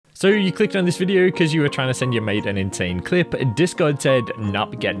So you clicked on this video because you were trying to send your mate an insane clip. Discord said,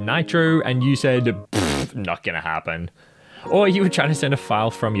 "Nup, get Nitro," and you said, "Pfft, not gonna happen." Or you were trying to send a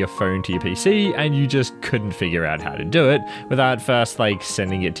file from your phone to your PC and you just couldn't figure out how to do it without first like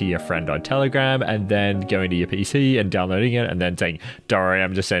sending it to your friend on Telegram and then going to your PC and downloading it and then saying, "Don't worry,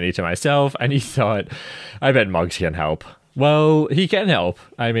 I'm just sending it to myself." And you thought, I bet Mogz can help. Well, he can help.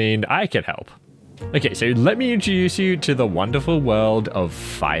 I mean, I can help. Okay, so let me introduce you to the wonderful world of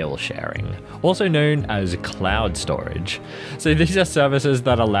file sharing, also known as cloud storage. So these are services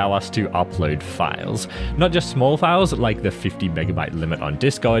that allow us to upload files, not just small files like the 50 megabyte limit on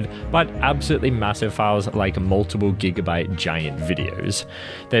Discord, but absolutely massive files like multiple gigabyte giant videos.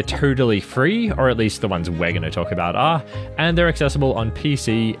 They're totally free, or at least the ones we're going to talk about are, and they're accessible on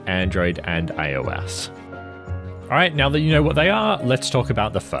PC, Android, and iOS. All right, now that you know what they are, let's talk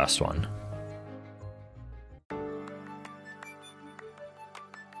about the first one.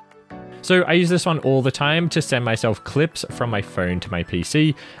 So I use this one all the time to send myself clips from my phone to my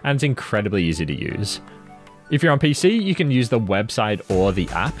PC, and it's incredibly easy to use. If you're on PC, you can use the website or the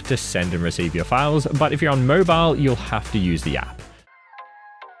app to send and receive your files, but if you're on mobile, you'll have to use the app.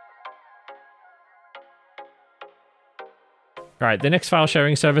 All right, the next file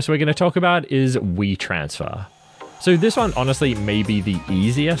sharing service we're going to talk about is WeTransfer. So this one honestly may be the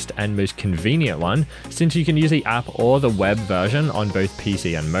easiest and most convenient one, since you can use the app or the web version on both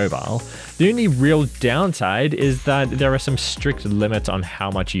PC and mobile. The only real downside is that there are some strict limits on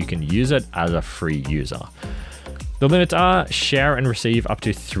how much you can use it as a free user. The limits are share and receive up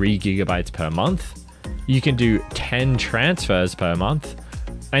to 3 gigabytes per month. You can do 10 transfers per month,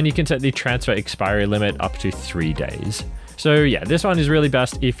 and you can set the transfer expiry limit up to 3 days. So yeah, this one is really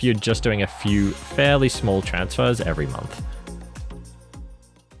best if you're just doing a few fairly small transfers every month.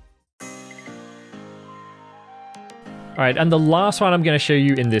 All right, and the last one I'm going to show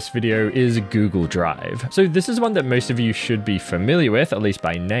you in this video is Google Drive. So this is one that most of you should be familiar with, at least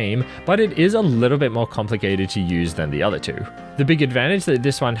by name, but it is a little bit more complicated to use than the other two. The big advantage that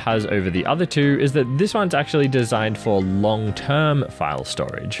this one has over the other two is that this one's actually designed for long-term file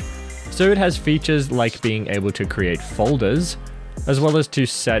storage. So it has features like being able to create folders, as well as to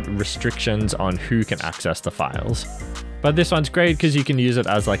set restrictions on who can access the files. But this one's great because you can use it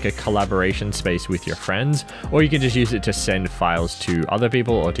as like a collaboration space with your friends, or you can just use it to send files to other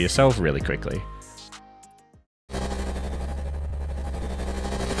people or to yourself really quickly.